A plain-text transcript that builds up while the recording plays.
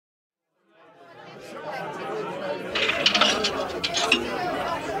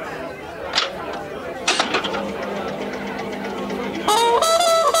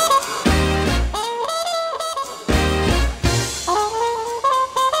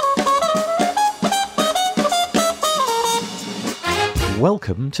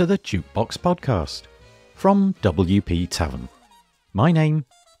Welcome to the Jukebox Podcast from WP Tavern. My name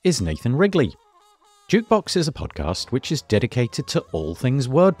is Nathan Wrigley. Jukebox is a podcast which is dedicated to all things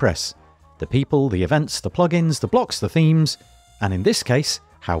WordPress. The people, the events, the plugins, the blocks, the themes, and in this case,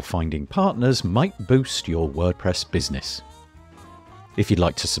 how finding partners might boost your WordPress business. If you'd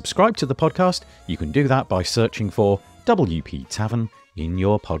like to subscribe to the podcast, you can do that by searching for WP Tavern in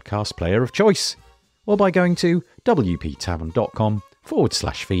your podcast player of choice, or by going to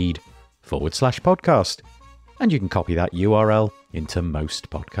wptavern.com/feed/podcast, and you can copy that URL into most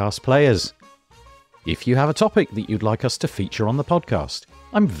podcast players. If you have a topic that you'd like us to feature on the podcast,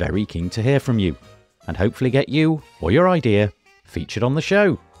 I'm very keen to hear from you, and hopefully get you or your idea featured on the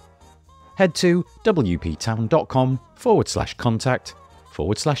show. Head to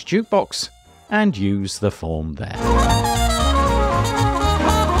wptavern.com/contact/jukebox and use the form there.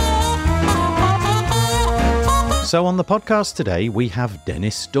 So on the podcast today, we have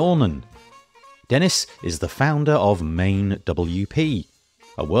Dennis Dornon. Dennis is the founder of Main WP,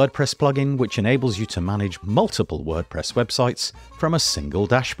 a WordPress plugin which enables you to manage multiple WordPress websites from a single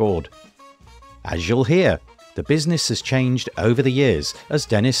dashboard. As you'll hear, the business has changed over the years as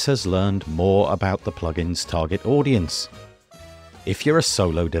Dennis has learned more about the plugin's target audience. If you're a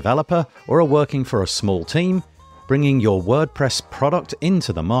solo developer or are working for a small team, bringing your WordPress product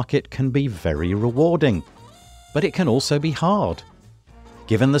into the market can be very rewarding. But it can also be hard.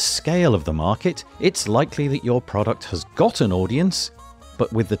 Given the scale of the market, it's likely that your product has got an audience,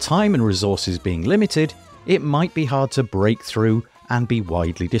 but with the time and resources being limited, it might be hard to break through and be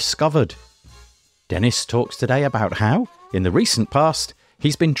widely discovered. Dennis talks today about how, in the recent past,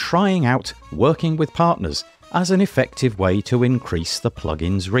 he's been trying out working with partners as an effective way to increase the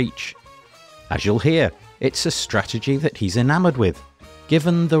plugin's reach. As you'll hear, it's a strategy that he's enamored with,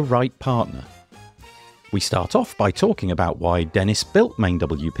 given the right partner. We start off by talking about why Dennis built Main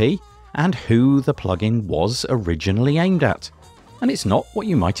WP and who the plugin was originally aimed at, and it's not what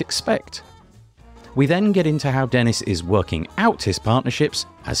you might expect. We then get into how Dennis is working out his partnerships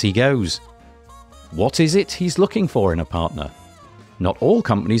as he goes. What is it he's looking for in a partner? Not all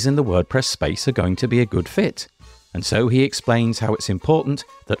companies in the WordPress space are going to be a good fit, and so he explains how it's important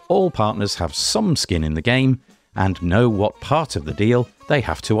that all partners have some skin in the game and know what part of the deal they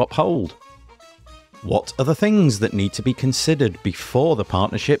have to uphold. What are the things that need to be considered before the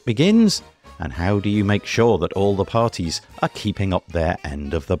partnership begins? And how do you make sure that all the parties are keeping up their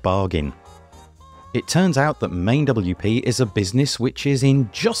end of the bargain? It turns out that Main WP is a business which is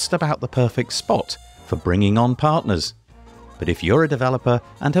in just about the perfect spot for bringing on partners. But if you're a developer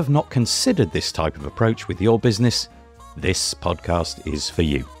and have not considered this type of approach with your business, this podcast is for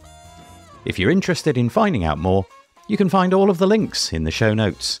you. If you're interested in finding out more, you can find all of the links in the show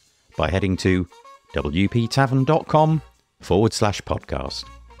notes by heading to wptavern.com/podcast,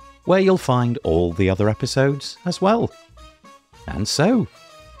 where you'll find all the other episodes as well. And so,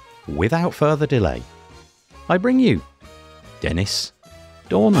 without further delay, I bring you Dennis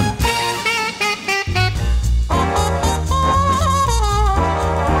Dornon.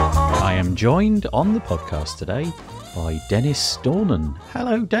 I am joined on the podcast today by Dennis Dornon.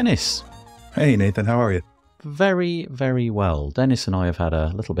 Hello, Dennis. Hey, Nathan. How are you? Very, very well. Dennis and I have had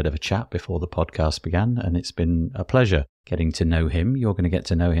a little bit of a chat before the podcast began, and it's been a pleasure getting to know him. You're going to get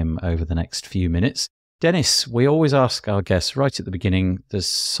to know him over the next few minutes. Dennis, we always ask our guests right at the beginning, there's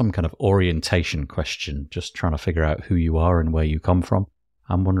some kind of orientation question, just trying to figure out who you are and where you come from.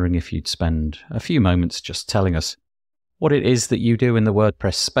 I'm wondering if you'd spend a few moments just telling us what it is that you do in the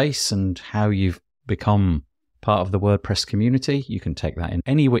WordPress space and how you've become part of the WordPress community. You can take that in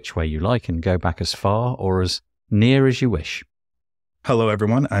any which way you like and go back as far or as near as you wish. Hello,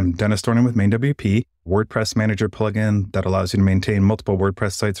 everyone. I'm Dennis Dornon with Main WP, WordPress Manager plugin that allows you to maintain multiple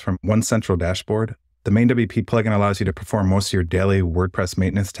WordPress sites from one central dashboard. The Main WP plugin allows you to perform most of your daily WordPress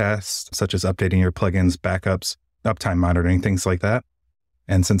maintenance tasks, such as updating your plugins, backups, uptime monitoring, things like that.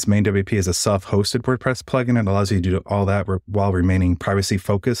 And since Main WP is a self-hosted WordPress plugin, it allows you to do all that while remaining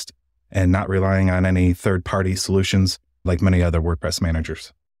privacy-focused and not relying on any third-party solutions like many other WordPress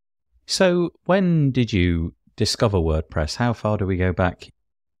managers. So when did you discover WordPress? How far do we go back?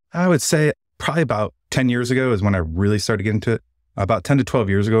 I would say probably about 10 years ago is when I really started getting into it. About 10 to 12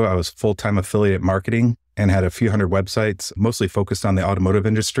 years ago, I was full-time affiliate marketing and had a few hundred websites, mostly focused on the automotive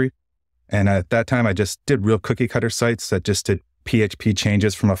industry. And at that time, I just did real cookie-cutter sites that just did PHP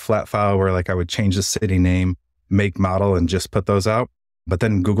changes from a flat file where like I would change the city name, make, model, and just put those out. But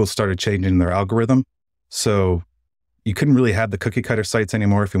then Google started changing their algorithm. So you couldn't really have the cookie cutter sites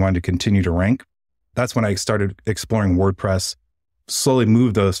anymore if you wanted to continue to rank. That's when I started exploring WordPress, slowly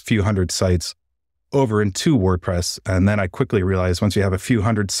moved those few hundred sites over into WordPress. And then I quickly realized once you have a few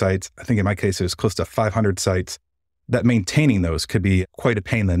hundred sites, I think in my case, it was close to 500 sites, that maintaining those could be quite a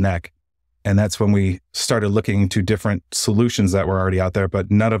pain in the neck. And that's when we started looking into different solutions that were already out there,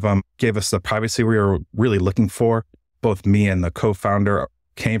 but none of them gave us the privacy we were really looking for. Both me and the co-founder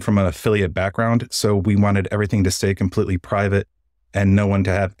came from an affiliate background, so we wanted everything to stay completely private and no one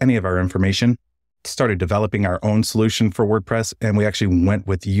to have any of our information. Started developing our own solution for WordPress, and we actually went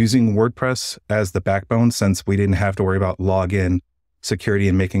with using WordPress as the backbone since we didn't have to worry about login, security,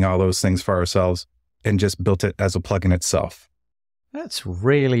 and making all those things for ourselves, and just built it as a plugin itself. That's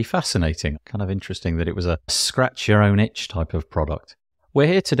really fascinating. Kind of interesting that it was a scratch your own itch type of product. We're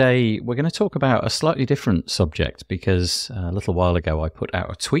here today, we're going to talk about a slightly different subject because a little while ago I put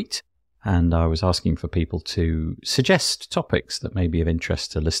out a tweet and I was asking for people to suggest topics that may be of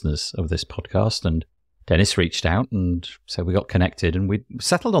interest to listeners of this podcast. And Dennis reached out, and so we got connected and we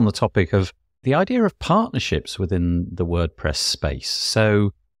settled on the topic of the idea of partnerships within the WordPress space.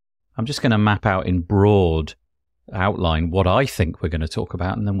 So I'm just going to map out in broad outline what I think we're going to talk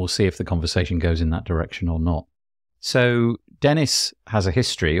about, and then we'll see if the conversation goes in that direction or not. So Dennis has a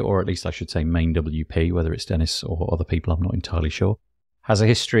history, or at least I should say main WP, whether it's Dennis or other people, I'm not entirely sure, has a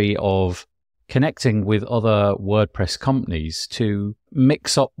history of connecting with other WordPress companies to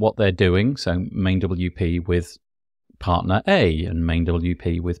mix up what they're doing. So main WP with partner A and main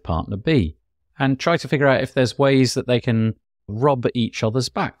WP with partner B, and try to figure out if there's ways that they can rub each other's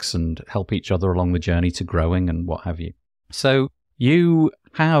backs and help each other along the journey to growing and what have you. So you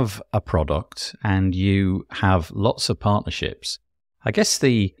have a product and you have lots of partnerships. I guess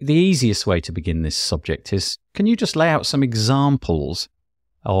the easiest way to begin this subject is, can you just lay out some examples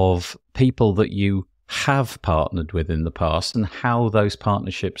of people that you have partnered with in the past and how those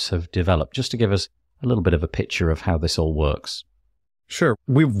partnerships have developed, just to give us a little bit of a picture of how this all works? Sure.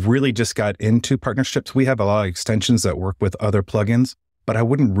 We've really just got into partnerships. We have a lot of extensions that work with other plugins, but I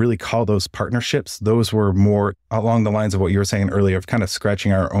wouldn't really call those partnerships. Those were more along the lines of what you were saying earlier, of kind of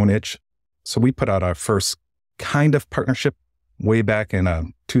scratching our own itch. So we put out our first kind of partnership way back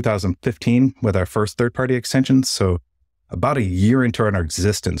in 2015 with our first third-party extension. So about a year into our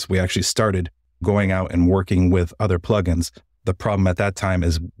existence, we actually started going out and working with other plugins. The problem at that time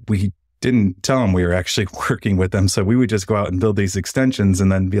is we didn't tell them we were actually working with them. So we would just go out and build these extensions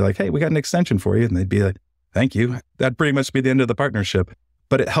and then be like, hey, we got an extension for you. And they'd be like, thank you. That'd pretty much be the end of the partnership.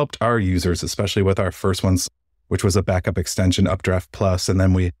 But it helped our users, especially with our first ones, which was a backup extension, Updraft Plus. And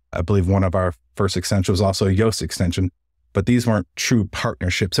then I believe one of our first extensions was also a Yoast extension. But these weren't true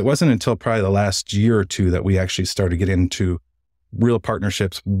partnerships. It wasn't until probably the last year or two that we actually started getting into real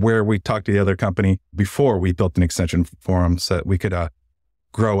partnerships where we talked to the other company before we built an extension for them so that we could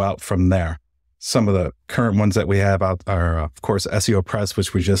grow out from there. Some of the current ones that we have out are, of course, SEO Press,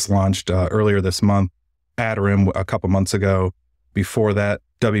 which we just launched earlier this month, Adarim a couple months ago. Before that,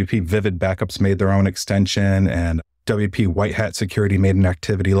 WP Vivid Backups made their own extension, and WP White Hat Security made an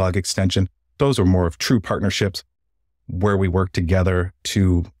activity log extension. Those are more of true partnerships where we work together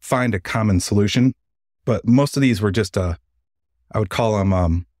to find a common solution. But most of these were just, I would call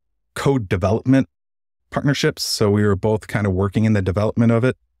them code development partnerships. So we were both kind of working in the development of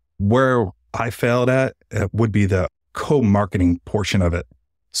it. Where I failed at would be the co-marketing portion of it.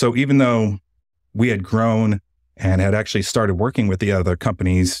 So even though we had grown and had actually started working with the other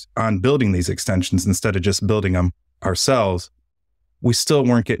companies on building these extensions instead of just building them ourselves, we still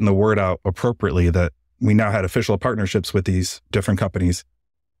weren't getting the word out appropriately that we now had official partnerships with these different companies.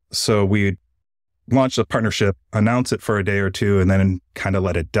 So we launched a partnership, announce it for a day or two, and then kind of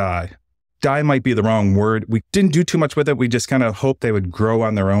let it die. Die might be the wrong word. We didn't do too much with it. We just kind of hoped they would grow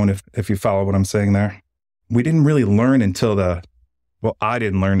on their own, if you follow what I'm saying there. We didn't really learn I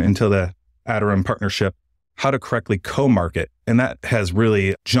didn't learn until the Adarim partnership how to correctly co-market. And that has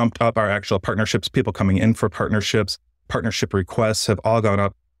really jumped up our actual partnerships. People coming in for partnerships, partnership requests have all gone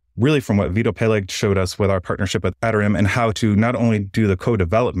up really from what Vito Peleg showed us with our partnership with Adarim and how to not only do the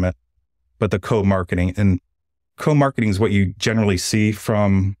co-development, but the co-marketing. And co-marketing is what you generally see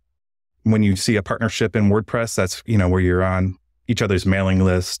from when you see a partnership in WordPress. That's, where you're on each other's mailing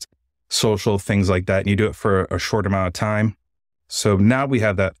list, social, things like that. And you do it for a short amount of time. So now we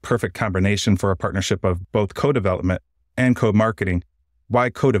have that perfect combination for a partnership of both co-development and co-marketing. Why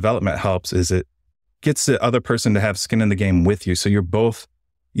co-development helps is it gets the other person to have skin in the game with you. So you both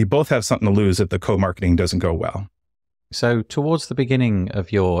have something to lose if the co-marketing doesn't go well. So towards the beginning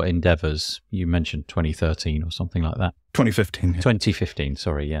of your endeavors, you mentioned 2013 or something like that. 2015. Yeah. 2015,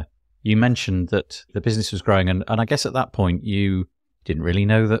 sorry, yeah. You mentioned that the business was growing, and I guess at that point you didn't really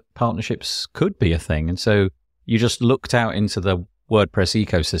know that partnerships could be a thing. And so you just looked out into the WordPress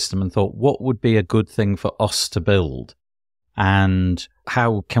ecosystem and thought, what would be a good thing for us to build? And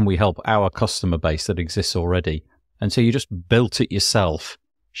how can we help our customer base that exists already? And so you just built it yourself,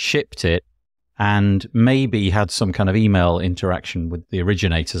 shipped it, and maybe had some kind of email interaction with the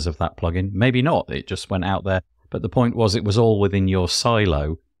originators of that plugin. Maybe not. It just went out there. But the point was it was all within your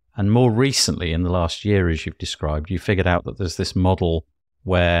silo. And more recently, in the last year, as you've described, you figured out that there's this model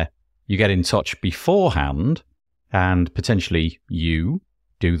where you get in touch beforehand and potentially you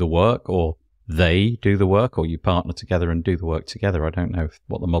do the work or they do the work, or you partner together and do the work together. I don't know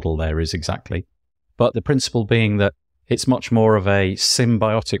what the model there is exactly. But the principle being that it's much more of a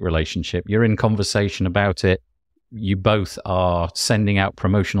symbiotic relationship. You're in conversation about it. You both are sending out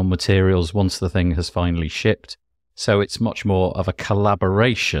promotional materials once the thing has finally shipped. So it's much more of a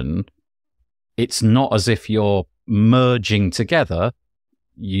collaboration. It's not as if you're merging together.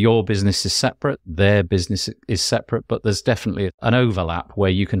 Your business is separate, their business is separate, but there's definitely an overlap where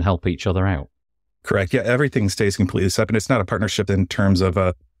you can help each other out. Correct. Yeah, everything stays completely separate. It's not a partnership in terms of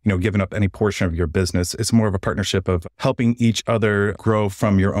giving up any portion of your business. It's more of a partnership of helping each other grow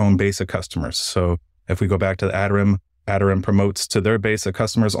from your own base of customers. So if we go back to the Adoram promotes to their base of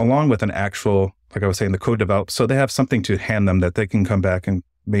customers along with an actual, like I was saying, the code developed. So they have something to hand them that they can come back and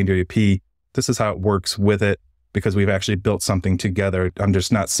MainWP. This is how it works with it because we've actually built something together. I'm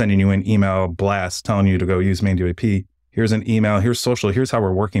just not sending you an email blast telling you to go use MainWP. Here's an email, here's social, here's how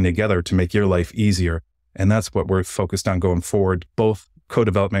we're working together to make your life easier. And that's what we're focused on going forward, both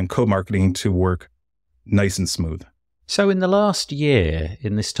co-development, co-marketing to work nice and smooth. So in the last year,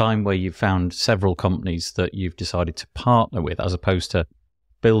 in this time where you've found several companies that you've decided to partner with as opposed to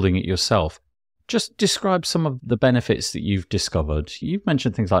building it yourself, just describe some of the benefits that you've discovered. You've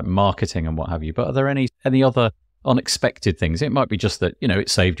mentioned things like marketing and what have you, but are there any other unexpected things? It might be just that, it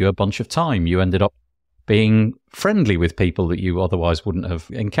saved you a bunch of time. You ended up being friendly with people that you otherwise wouldn't have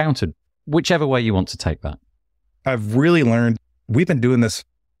encountered, whichever way you want to take that. I've really learned, we've been doing this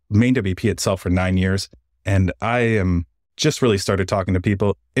MainWP itself for 9 years, and I am just really started talking to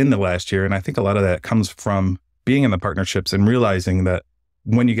people in the last year. And I think a lot of that comes from being in the partnerships and realizing that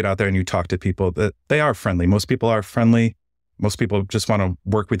when you get out there and you talk to people, that they are friendly. Most people are friendly. Most people just want to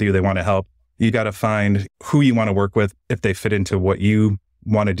work with you. They want to help. You got to find who you want to work with, if they fit into what you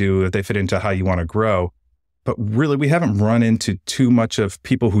want to do, if they fit into how you want to grow. But really, we haven't run into too much of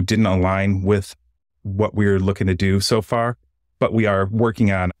people who didn't align with what we're looking to do so far. But we are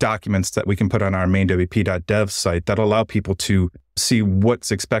working on documents that we can put on our mainwp.dev site that allow people to see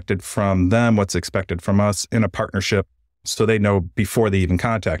what's expected from them, what's expected from us in a partnership, so they know before they even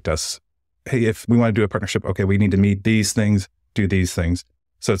contact us, hey, if we want to do a partnership, okay, we need to meet these things, do these things.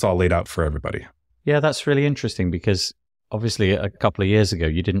 So it's all laid out for everybody. Yeah, that's really interesting because obviously a couple of years ago,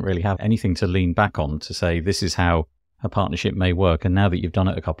 you didn't really have anything to lean back on to say this is how a partnership may work. And now that you've done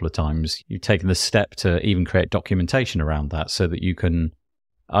it a couple of times, you've taken the step to even create documentation around that so that you can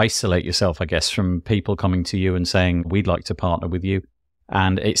isolate yourself, I guess, from people coming to you and saying, we'd like to partner with you.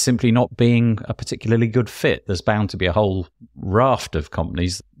 And it's simply not being a particularly good fit. There's bound to be a whole raft of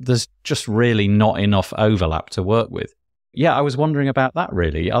companies. There's just really not enough overlap to work with. Yeah, I was wondering about that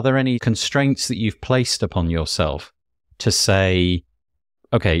really. Are there any constraints that you've placed upon yourself to say,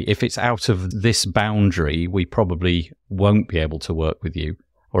 okay, if it's out of this boundary, we probably won't be able to work with you.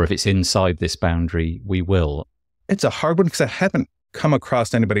 Or if it's inside this boundary, we will. It's a hard one because I haven't come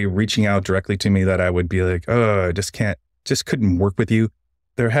across anybody reaching out directly to me that I would be like, oh, I just couldn't work with you.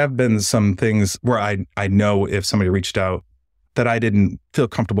 There have been some things where I know if somebody reached out that I didn't feel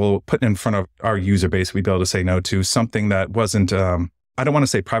comfortable putting in front of our user base, we'd be able to say no to something that wasn't, I don't want to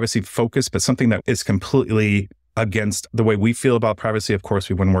say privacy focused, but something that is completely against the way we feel about privacy. Of course,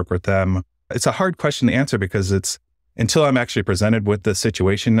 we wouldn't work with them. It's a hard question to answer because it's, until I'm actually presented with the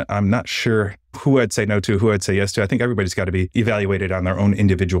situation, I'm not sure who I'd say no to, who I'd say yes to. I think everybody's got to be evaluated on their own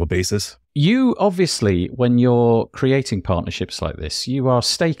individual basis. You obviously, when you're creating partnerships like this, you are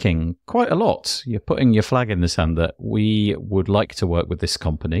staking quite a lot. You're putting your flag in the sand that we would like to work with this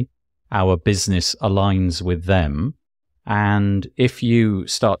company. Our business aligns with them. And if you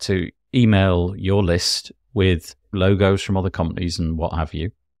start to email your list with logos from other companies and what have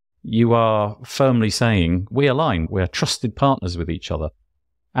you, you are firmly saying, we align, we're trusted partners with each other.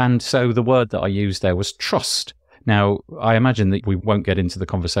 And so the word that I used there was trust. Now, I imagine that we won't get into the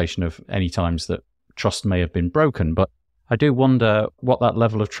conversation of any times that trust may have been broken, but I do wonder what that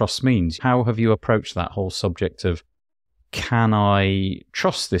level of trust means. How have you approached that whole subject of, can I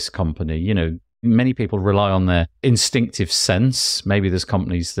trust this company? You know, many people rely on their instinctive sense. Maybe there's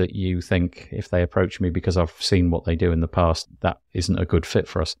companies that you think, if they approach me because I've seen what they do in the past, that isn't a good fit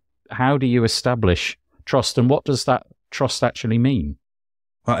for us. How do you establish trust, and what does that trust actually mean?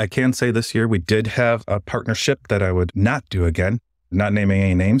 Well, I can say this year we did have a partnership that I would not do again, not naming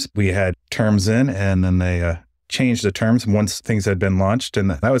any names. We had terms in and then they changed the terms once things had been launched.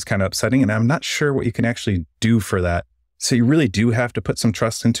 And that was kind of upsetting. And I'm not sure what you can actually do for that. So you really do have to put some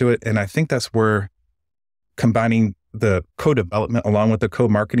trust into it. And I think that's where combining the co-development along with the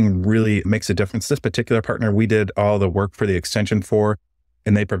co-marketing really makes a difference. This particular partner, we did all the work for the extension for,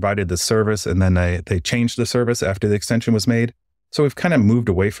 and they provided the service. And then they changed the service after the extension was made. So we've kind of moved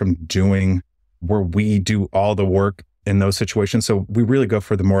away from doing where we do all the work in those situations. So we really go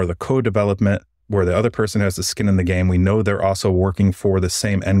for the more of the co-development where the other person has the skin in the game. We know they're also working for the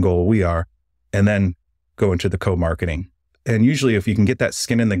same end goal we are, and then go into the co-marketing. And usually if you can get that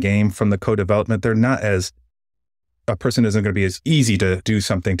skin in the game from the co-development, a person isn't going to be as easy to do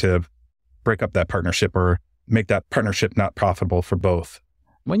something to break up that partnership or make that partnership not profitable for both.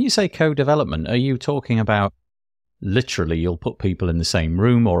 When you say co-development, are you talking about literally you'll put people in the same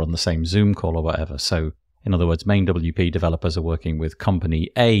room or on the same Zoom call or whatever? So in other words, main WP developers are working with company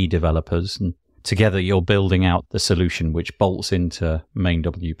A developers, and together you're building out the solution which bolts into main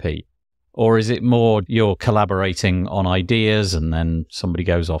WP. Or is it more you're collaborating on ideas and then somebody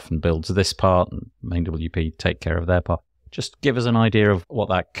goes off and builds this part and main WP take care of their part? Just give us an idea of what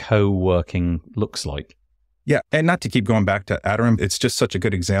that co-working looks like. Yeah, and not to keep going back to Aderim, it's just such a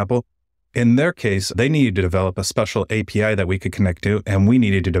good example. In their case, they needed to develop a special API that we could connect to, and we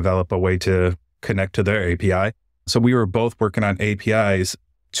needed to develop a way to connect to their API. So we were both working on APIs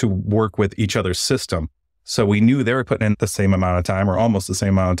to work with each other's system. So we knew they were putting in the same amount of time or almost the same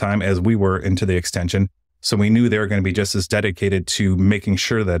amount of time as we were into the extension. So we knew they were going to be just as dedicated to making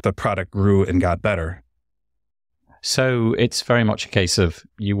sure that the product grew and got better. So it's very much a case of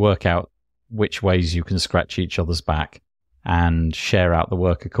you work out which ways you can scratch each other's back and share out the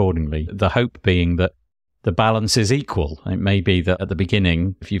work accordingly. The hope being that the balance is equal. It may be that at the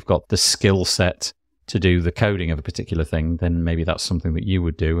beginning, if you've got the skill set to do the coding of a particular thing, then maybe that's something that you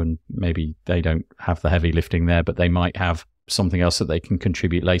would do, and maybe they don't have the heavy lifting there, but they might have something else that they can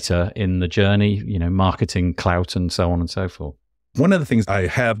contribute later in the journey, marketing, clout, and so on and so forth. One of the things I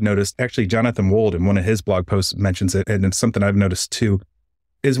have noticed, actually, Jonathan Wold in one of his blog posts mentions it, and it's something I've noticed too,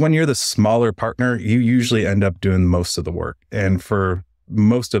 is when you're the smaller partner, you usually end up doing most of the work. And for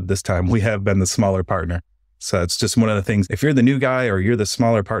most of this time, we have been the smaller partner. So it's just one of the things, if you're the new guy or you're the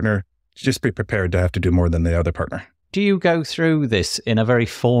smaller partner, just be prepared to have to do more than the other partner. Do you go through this in a very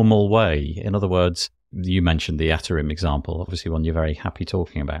formal way? In other words, you mentioned the Aderim example, obviously one you're very happy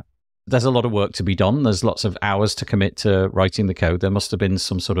talking about. There's a lot of work to be done. There's lots of hours to commit to writing the code. There must have been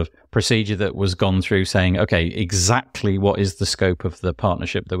some sort of procedure that was gone through saying, okay, exactly what is the scope of the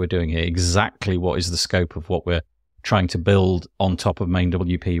partnership that we're doing here? Exactly what is the scope of what we're trying to build on top of main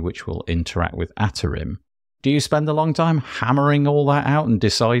WP, which will interact with Aderim? Do you spend a long time hammering all that out and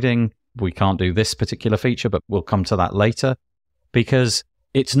deciding we can't do this particular feature, but we'll come to that later? Because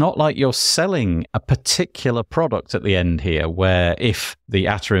it's not like you're selling a particular product at the end here, where if the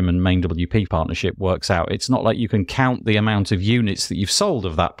Aderim and main WP partnership works out, it's not like you can count the amount of units that you've sold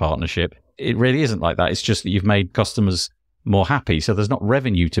of that partnership. It really isn't like that. It's just that you've made customers more happy. So there's not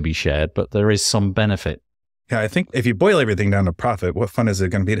revenue to be shared, but there is some benefit. Yeah, I think if you boil everything down to profit, what fun is it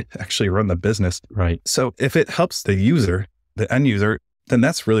going to be to actually run the business? Right. So if it helps the user, the end user, then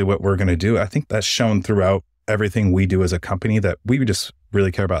that's really what we're going to do. I think that's shown throughout everything we do as a company, that we just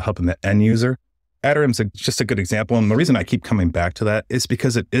really care about helping the end user. Aderim's just a good example. And the reason I keep coming back to that is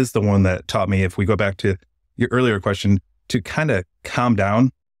because it is the one that taught me, if we go back to your earlier question, to kind of calm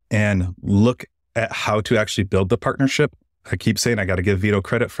down and look at how to actually build the partnership. I keep saying I got to give Vito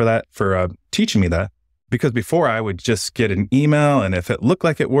credit for that, for teaching me that. Because before I would just get an email, and if it looked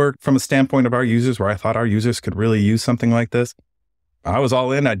like it worked from a standpoint of our users, where I thought our users could really use something like this, I was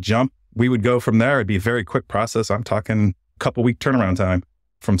all in, I'd jump. We would go from there. It'd be a very quick process. I'm talking a couple week turnaround time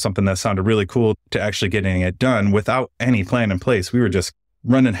from something that sounded really cool to actually getting it done without any plan in place. We were just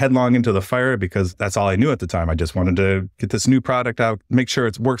running headlong into the fire because that's all I knew at the time. I just wanted to get this new product out, make sure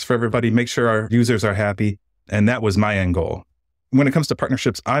it works for everybody, make sure our users are happy. And that was my end goal. When it comes to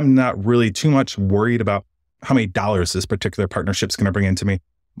partnerships, I'm not really too much worried about how many dollars this particular partnership is going to bring into me.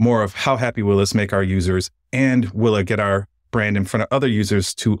 More of how happy will this make our users, and will it get our brand in front of other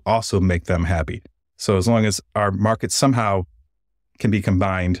users to also make them happy? So as long as our market somehow can be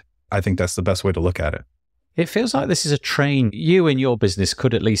combined, I think that's the best way to look at it. It feels like this is a train you in your business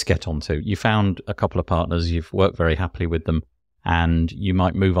could at least get onto. You found a couple of partners, you've worked very happily with them, and you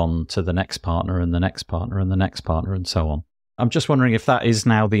might move on to the next partner and the next partner and the next partner and so on. I'm just wondering if that is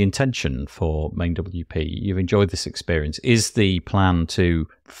now the intention for Main WP. You've enjoyed this experience. Is the plan to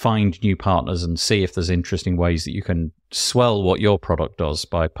find new partners and see if there's interesting ways that you can swell what your product does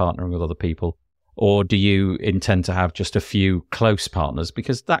by partnering with other people? Or do you intend to have just a few close partners?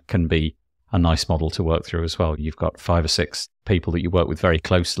 Because that can be a nice model to work through as well. You've got 5 or 6 people that you work with very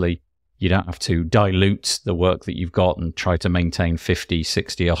closely. You don't have to dilute the work that you've got and try to maintain 50,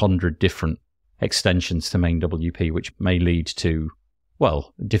 60, 100 different extensions to Main WP, which may lead to,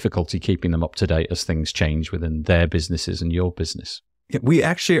 well, difficulty keeping them up to date as things change within their businesses and your business. We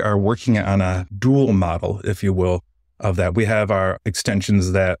actually are working on a dual model, if you will, of that. We have our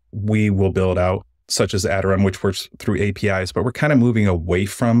extensions that we will build out, such as Adderun, which works through APIs, but we're kind of moving away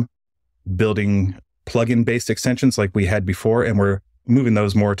from building plugin-based extensions like we had before, and we're moving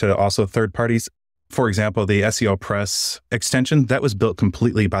those more to also third parties. For example, the SEO Press extension, that was built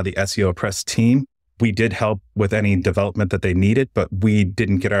completely by the SEO Press team. We did help with any development that they needed, but we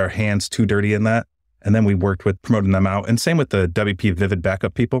didn't get our hands too dirty in that. And then we worked with promoting them out. And same with the WP Vivid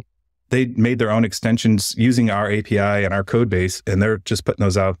backup people. They made their own extensions using our API and our code base, and they're just putting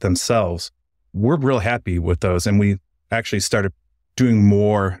those out themselves. We're real happy with those. And we actually started doing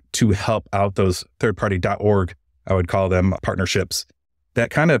more to help out those third-party.org, I would call them, partnerships. That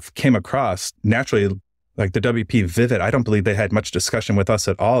kind of came across naturally, like the WP Vivid. I don't believe they had much discussion with us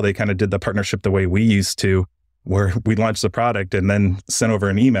at all. They kind of did the partnership the way we used to, where we launched the product and then sent over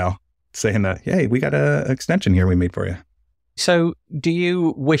an email saying that, hey, we got an extension here we made for you. So do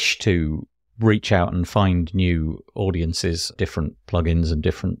you wish to reach out and find new audiences, different plugins and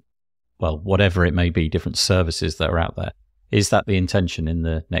different, well, whatever it may be, different services that are out there? Is that the intention in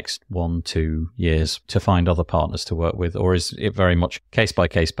the next 1-2 years to find other partners to work with? Or is it very much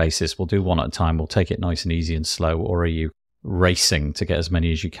case-by-case basis? We'll do one at a time. We'll take it nice and easy and slow. Or are you racing to get as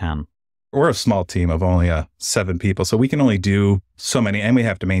many as you can? We're a small team of only 7 people, so we can only do so many, and we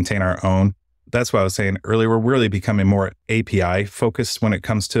have to maintain our own. That's what I was saying earlier. We're really becoming more API focused when it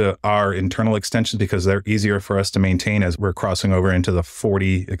comes to our internal extensions because they're easier for us to maintain as we're crossing over into the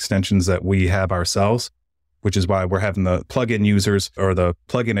 40 extensions that we have ourselves, which is why we're having the plugin users or the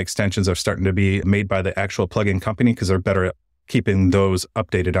plugin extensions are starting to be made by the actual plugin company because they're better at keeping those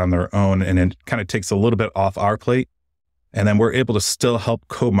updated on their own. And it kind of takes a little bit off our plate. And then we're able to still help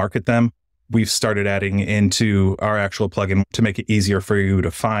co-market them. We've started adding into our actual plugin to make it easier for you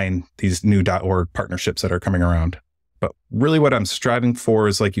to find these new .org partnerships that are coming around. But really what I'm striving for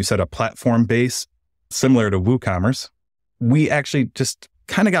is, like you said, a platform base similar to WooCommerce. We actually just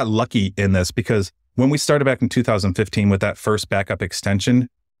kind of got lucky in this because when we started back in 2015 with that first backup extension,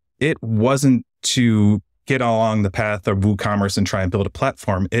 it wasn't to get along the path of WooCommerce and try and build a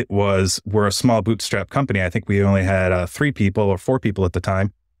platform. It was, we're a small bootstrap company. I think we only had 3 people or 4 people at the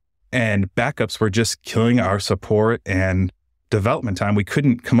time. And backups were just killing our support and development time. We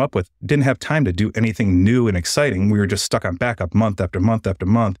couldn't come up with, didn't have time to do anything new and exciting. We were just stuck on backup month after month after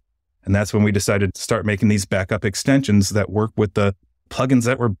month. And that's when we decided to start making these backup extensions that work with the plugins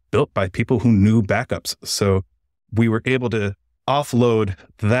that were built by people who knew backups. So we were able to offload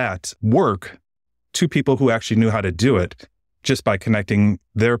that work to people who actually knew how to do it just by connecting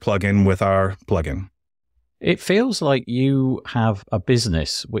their plugin with our plugin. It feels like you have a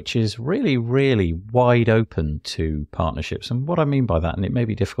business which is really, really wide open to partnerships. And what I mean by that, and it may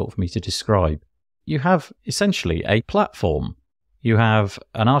be difficult for me to describe, you have essentially a platform. You have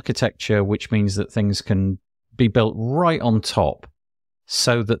an architecture, which means that things can be built right on top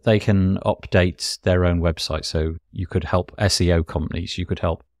so that they can update their own website. So you could help SEO companies, you could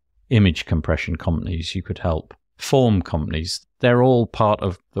help image compression companies, you could help form companies. They're all part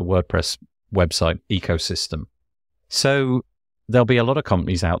of the WordPress website ecosystem. So there'll be a lot of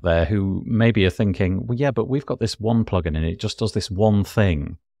companies out there who maybe are thinking, well, yeah, but we've got this one plugin and it just does this one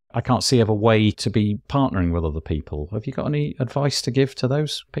thing. I can't see of a way to be partnering with other people. Have you got any advice to give to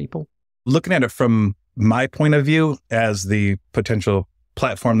those people? Looking at it from my point of view as the potential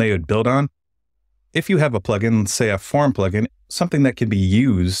platform they would build on, if you have a plugin, say a form plugin, something that can be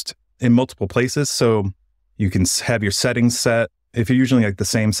used in multiple places. So you can have your settings set. If you're using like the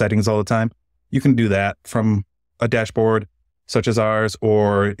same settings all the time, you can do that from a dashboard such as ours.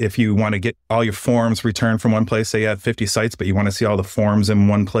 Or if you want to get all your forms returned from one place, say you have 50 sites, but you want to see all the forms in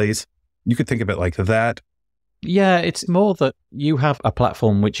one place, you could think of it like that. Yeah, it's more that you have a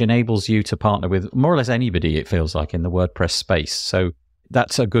platform which enables you to partner with more or less anybody, it feels like, in the WordPress space. So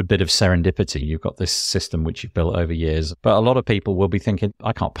that's a good bit of serendipity. You've got this system which you've built over years. But a lot of people will be thinking,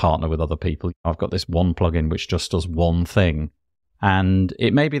 I can't partner with other people. I've got this one plugin which just does one thing. And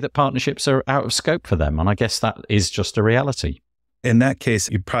it may be that partnerships are out of scope for them. And I guess that is just a reality. In that case,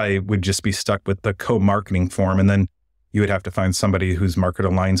 you probably would just be stuck with the co-marketing form. And then you would have to find somebody whose market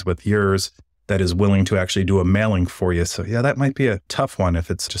aligns with yours that is willing to actually do a mailing for you. So yeah, that might be a tough one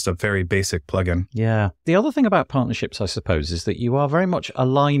if it's just a very basic plugin. Yeah. The other thing about partnerships, I suppose, is that you are very much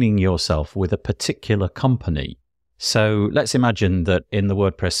aligning yourself with a particular company. So let's imagine that in the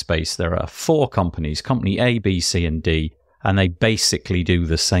WordPress space, there are 4 companies, company A, B, C, and D, and they basically do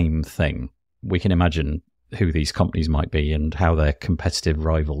the same thing. We can imagine who these companies might be and how they're competitive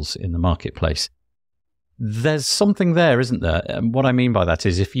rivals in the marketplace. There's something there, isn't there? And what I mean by that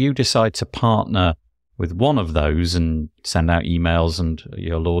is if you decide to partner with one of those and send out emails and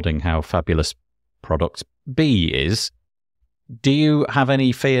you're lauding how fabulous product B is, do you have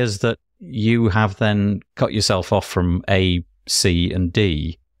any fears that you have then cut yourself off from A, C, and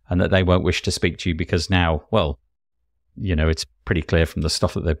D and that they won't wish to speak to you because now, well, you know, it's pretty clear from the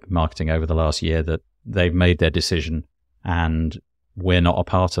stuff that they've been marketing over the last year that they've made their decision and we're not a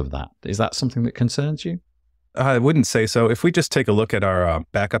part of that. Is that something that concerns you? I wouldn't say so. If we just take a look at our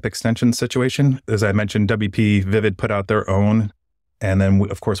backup extension situation, as I mentioned, WP Vivid put out their own. And then,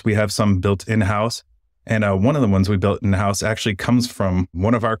 of course, we have some built in-house. And one of the ones we built in-house actually comes from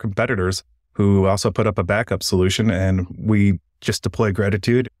one of our competitors who also put up a backup solution. And we just deploy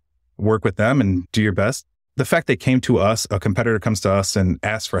gratitude, work with them and do your best. The fact they came to us, a competitor comes to us and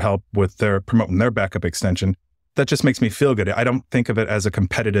asks for help with their promoting their backup extension, that just makes me feel good. I don't think of it as a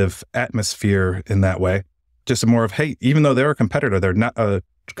competitive atmosphere in that way. Just more of, hey, even though they're a competitor, they're not a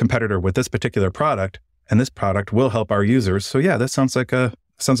competitor with this particular product, and this product will help our users. So yeah, that sounds like a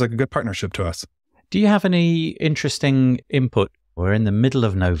good partnership to us. Do you have any interesting input? We're in the middle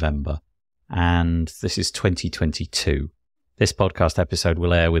of November, and this is 2022. This podcast episode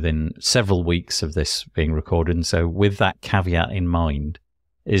will air within several weeks of this being recorded. And so with that caveat in mind,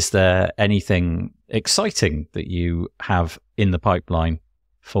 is there anything exciting that you have in the pipeline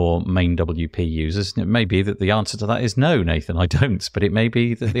for main WP users? It may be that the answer to that is no, Nathan, I don't. But it may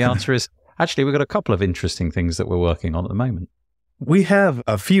be that the answer is, actually, we've got a couple of interesting things that we're working on at the moment. We have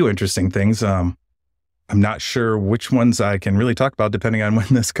a few interesting things. I'm not sure which ones I can really talk about depending on when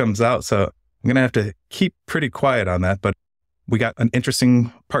this comes out. So I'm going to have to keep pretty quiet on that. But we got an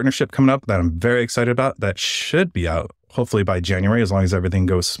interesting partnership coming up that I'm very excited about that should be out hopefully by January, as long as everything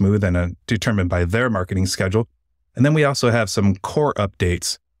goes smooth and determined by their marketing schedule. And then we also have some core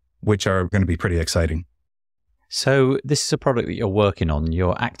updates, which are going to be pretty exciting. So this is a product that you're working on.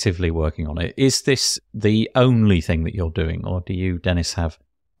 You're actively working on it. Is this the only thing that you're doing, or do you, Dennis, have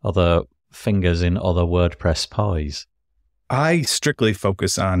other fingers in other WordPress pies? I strictly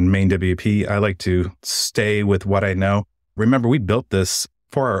focus on main WP. I like to stay with what I know. Remember, we built this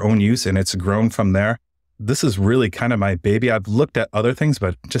for our own use, and it's grown from there. This is really kind of my baby. I've looked at other things,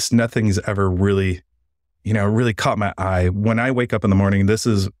 but just nothing's ever really caught my eye. When I wake up in the morning,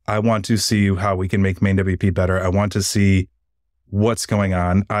 I want to see how we can make main WP better. I want to see what's going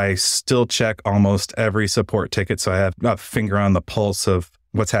on. I still check almost every support ticket, so I have a finger on the pulse of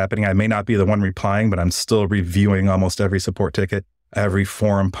what's happening. I may not be the one replying, but I'm still reviewing almost every support ticket, every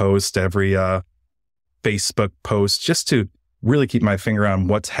forum post, every Facebook post, just to really keep my finger on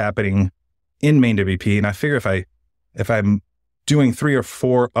what's happening in main WP. And I figure if I'm doing 3 or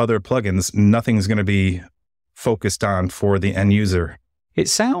 4 other plugins, nothing's going to be focused on for the end user. It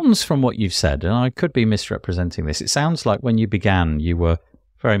sounds from what you've said, and I could be misrepresenting this, it sounds like when you began, you were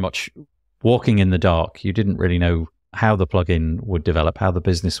very much walking in the dark. You didn't really know how the plugin would develop, how the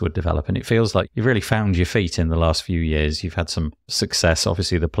business would develop. And it feels like you've really found your feet in the last few years. You've had some success.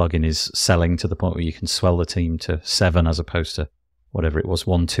 Obviously, the plugin is selling to the point where you can swell the team to 7 as opposed to whatever it was,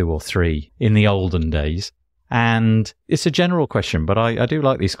 1, 2, or 3 in the olden days. And it's a general question, but I do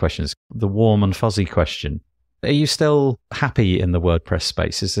like these questions. The warm and fuzzy question. Are you still happy in the WordPress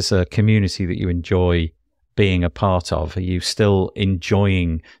space? Is this a community that you enjoy being a part of? Are you still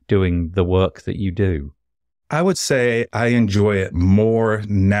enjoying doing the work that you do? I would say I enjoy it more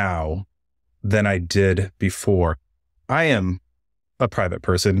now than I did before. I am a private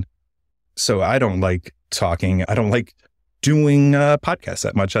person, so I don't like talking. I don't like doing podcasts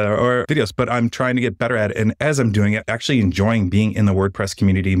that much or videos, but I'm trying to get better at it. And as I'm doing it, actually enjoying being in the WordPress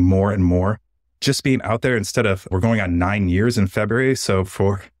community more and more. Just being out there we're going on 9 years in February. So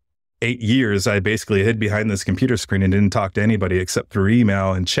for 8 years, I basically hid behind this computer screen and didn't talk to anybody except through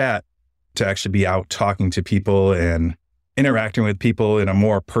email and chat. To actually be out talking to people and interacting with people in a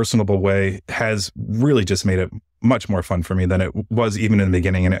more personable way has really just made it much more fun for me than it was even in the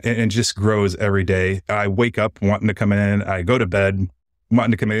beginning. And it just grows every day. I wake up wanting to come in. I go to bed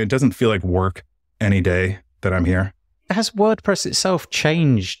wanting to come in. It doesn't feel like work any day that I'm here. Has WordPress itself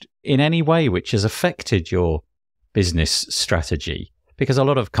changed in any way which has affected your business strategy? Because a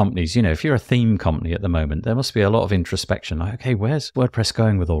lot of companies, if you're a theme company at the moment, there must be a lot of introspection. Like, okay, where's WordPress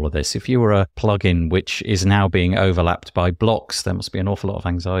going with all of this? If you were a plugin which is now being overlapped by blocks, there must be an awful lot of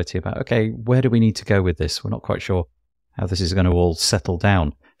anxiety about, okay, where do we need to go with this? We're not quite sure how this is going to all settle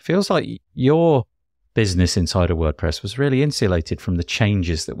down. Feels like your business inside of WordPress was really insulated from the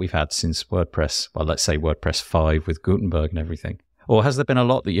changes that we've had since WordPress, well, let's say WordPress 5 with Gutenberg and everything. Or has there been a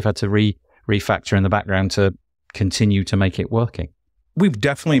lot that you've had to refactor in the background to continue to make it working? We've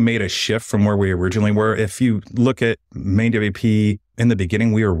definitely made a shift from where we originally were. If you look at MainWP, in the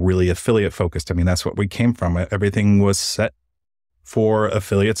beginning, we were really affiliate focused. I mean, that's what we came from. Everything was set for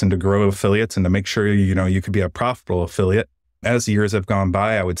affiliates and to grow affiliates and to make sure, you could be a profitable affiliate. As years have gone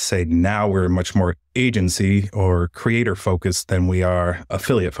by, I would say now we're much more agency or creator focused than we are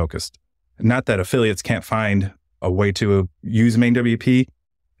affiliate focused. Not that affiliates can't find a way to use MainWP.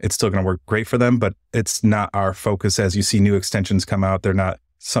 It's still going to work great for them, but it's not our focus. As you see new extensions come out, they're not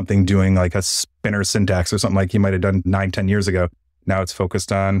something doing like a spinner syntax or something like you might have done 9-10 years ago. Now it's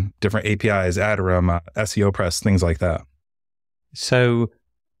focused on different APIs, Adorum, SEO Press, things like that. So,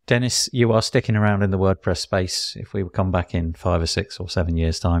 Dennis, you are sticking around in the WordPress space. If we come back in 5 or 6 or 7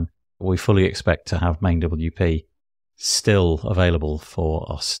 years' time, we fully expect to have MainWP still available for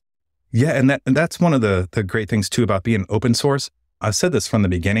us. Yeah, and that's one of the great things too about being open source. I've said this from the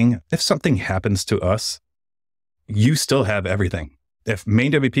beginning. If something happens to us, you still have everything. If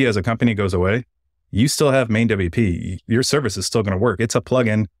MainWP as a company goes away, you still have MainWP. Your service is still going to work. It's a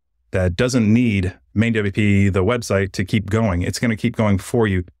plugin that doesn't need MainWP, the website, to keep going. It's going to keep going for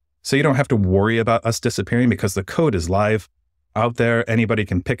you. So you don't have to worry about us disappearing because the code is live out there. Anybody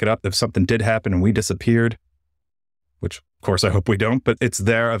can pick it up if something did happen and we disappeared, which of course I hope we don't, but it's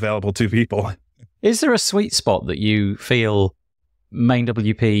there available to people. Is there a sweet spot that you feel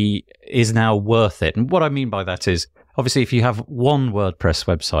MainWP is now worth it? And what I mean by that is, obviously, if you have one WordPress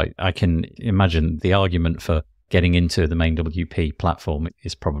website, I can imagine the argument for getting into the MainWP platform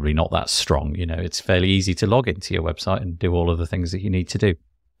is probably not that strong. It's fairly easy to log into your website and do all of the things that you need to do.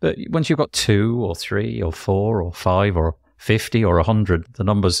 But once you've got 2 or 3 or 4 or 5 or 50 or 100, the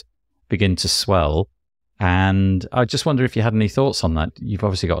numbers begin to swell. And I just wonder if you had any thoughts on that. You've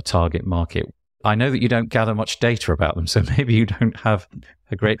obviously got a target market. I know that you don't gather much data about them, so maybe you don't have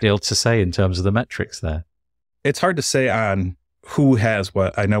a great deal to say in terms of the metrics there. It's hard to say on who has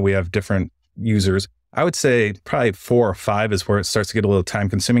what. I know we have different users. I would say probably 4 or 5 is where it starts to get a little time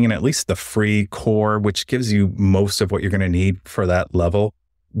consuming, and at least the free core, which gives you most of what you're going to need for that level,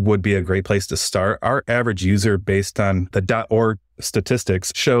 would be a great place to start. Our average user, based on the .org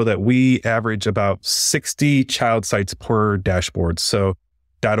statistics, show that we average about 60 child sites per dashboard. So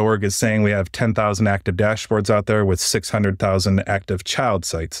 .org is saying we have 10,000 active dashboards out there with 600,000 active child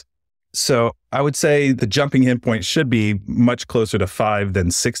sites. So I would say the jumping in point should be much closer to 5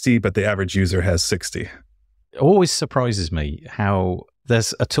 than 60, but the average user has 60. It always surprises me how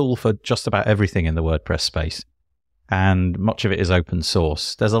there's a tool for just about everything in the WordPress space, and much of it is open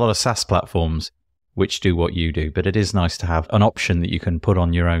source. There's a lot of SaaS platforms which do what you do, but it is nice to have an option that you can put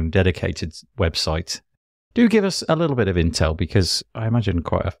on your own dedicated website. Do give us a little bit of intel, because I imagine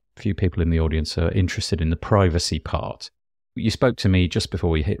quite a few people in the audience are interested in the privacy part. You spoke to me just before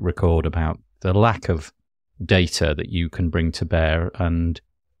we hit record about the lack of data that you can bring to bear. And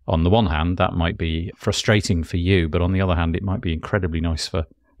on the one hand, that might be frustrating for you, but on the other hand, it might be incredibly nice for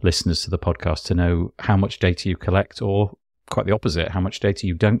listeners to the podcast to know how much data you collect, or quite the opposite, how much data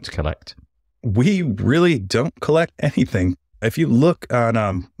you don't collect. We really don't collect anything. If you look on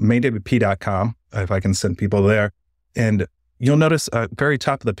mainwp.com, if I can send people there, and you'll notice at the very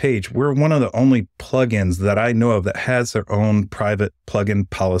top of the page, we're one of the only plugins that I know of that has their own private plugin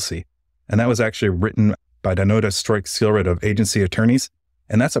policy. And that was actually written by Danuta Stroik-Seelred of Agency Attorneys.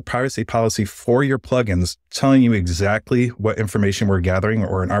 And that's a privacy policy for your plugins, telling you exactly what information we're gathering,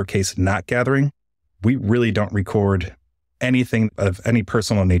 or in our case, not gathering. We really don't record anything of any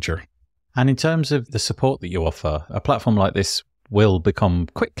personal nature. And in terms of the support that you offer, a platform like this will become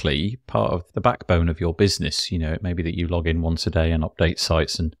quickly part of the backbone of your business. It may be that you log in once a day and update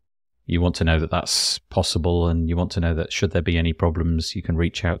sites, and you want to know that that's possible, and you want to know that should there be any problems, you can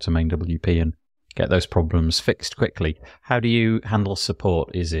reach out to MainWP and get those problems fixed quickly. How do you handle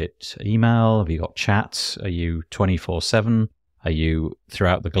support? Is it email? Have you got chats? Are you 24/7? Are you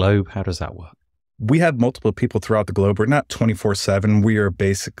throughout the globe? How does that work? We have multiple people throughout the globe. We're not 24/7. We are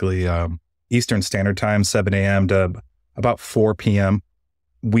basically Eastern Standard Time, 7 a.m. to about 4 p.m.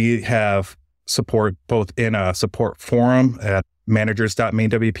 We have support both in a support forum at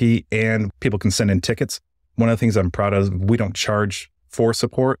managers.mainwp, and people can send in tickets. One of the things I'm proud of, we don't charge for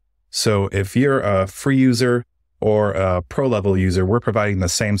support. So if you're a free user or a pro level user, we're providing the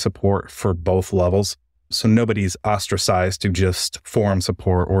same support for both levels. So nobody's ostracized to just forum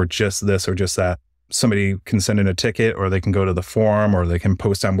support or just this or just that. Somebody can send in a ticket, or they can go to the forum, or they can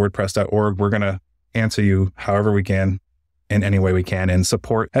post on WordPress.org. We're going to answer you however we can, in any way we can. And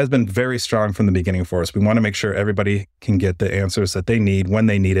support has been very strong from the beginning for us. We want to make sure everybody can get the answers that they need when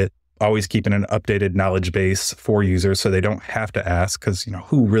they need it. Always keeping an updated knowledge base for users so they don't have to ask, because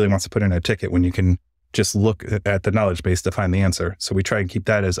who really wants to put in a ticket when you can just look at the knowledge base to find the answer. So we try and keep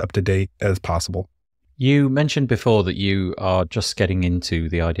that as up to date as possible. You mentioned before that you are just getting into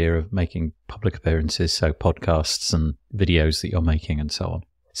the idea of making public appearances, so podcasts and videos that you're making and so on.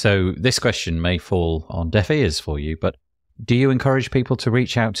 So this question may fall on deaf ears for you, but do you encourage people to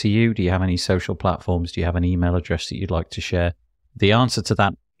reach out to you? Do you have any social platforms? Do you have an email address that you'd like to share? The answer to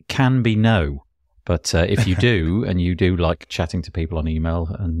that can be no. But if you do, and you do like chatting to people on email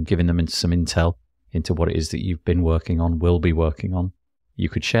and giving them some intel into what it is that you've been working on, will be working on, you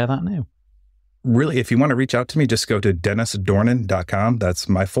could share that now. Really, if you want to reach out to me, just go to DennisDornon.com. That's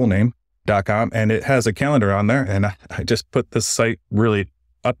my full name.com. And it has a calendar on there. And I just put this site really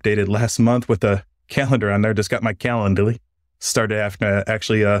updated last month with a calendar on there. Just got my Calendly. Started having to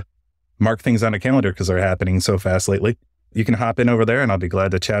actually mark things on a calendar because they're happening so fast lately. You can hop in over there, and I'll be glad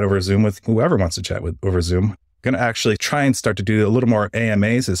to chat over Zoom with whoever wants to chat with over Zoom. Going to actually try and start to do a little more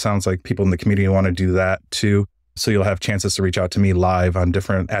AMAs. It sounds like people in the community want to do that too. So you'll have chances to reach out to me live on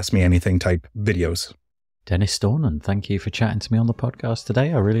different Ask Me Anything type videos. Dennis Dornon, thank you for chatting to me on the podcast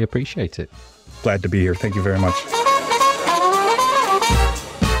today. I really appreciate it. Glad to be here. Thank you very much.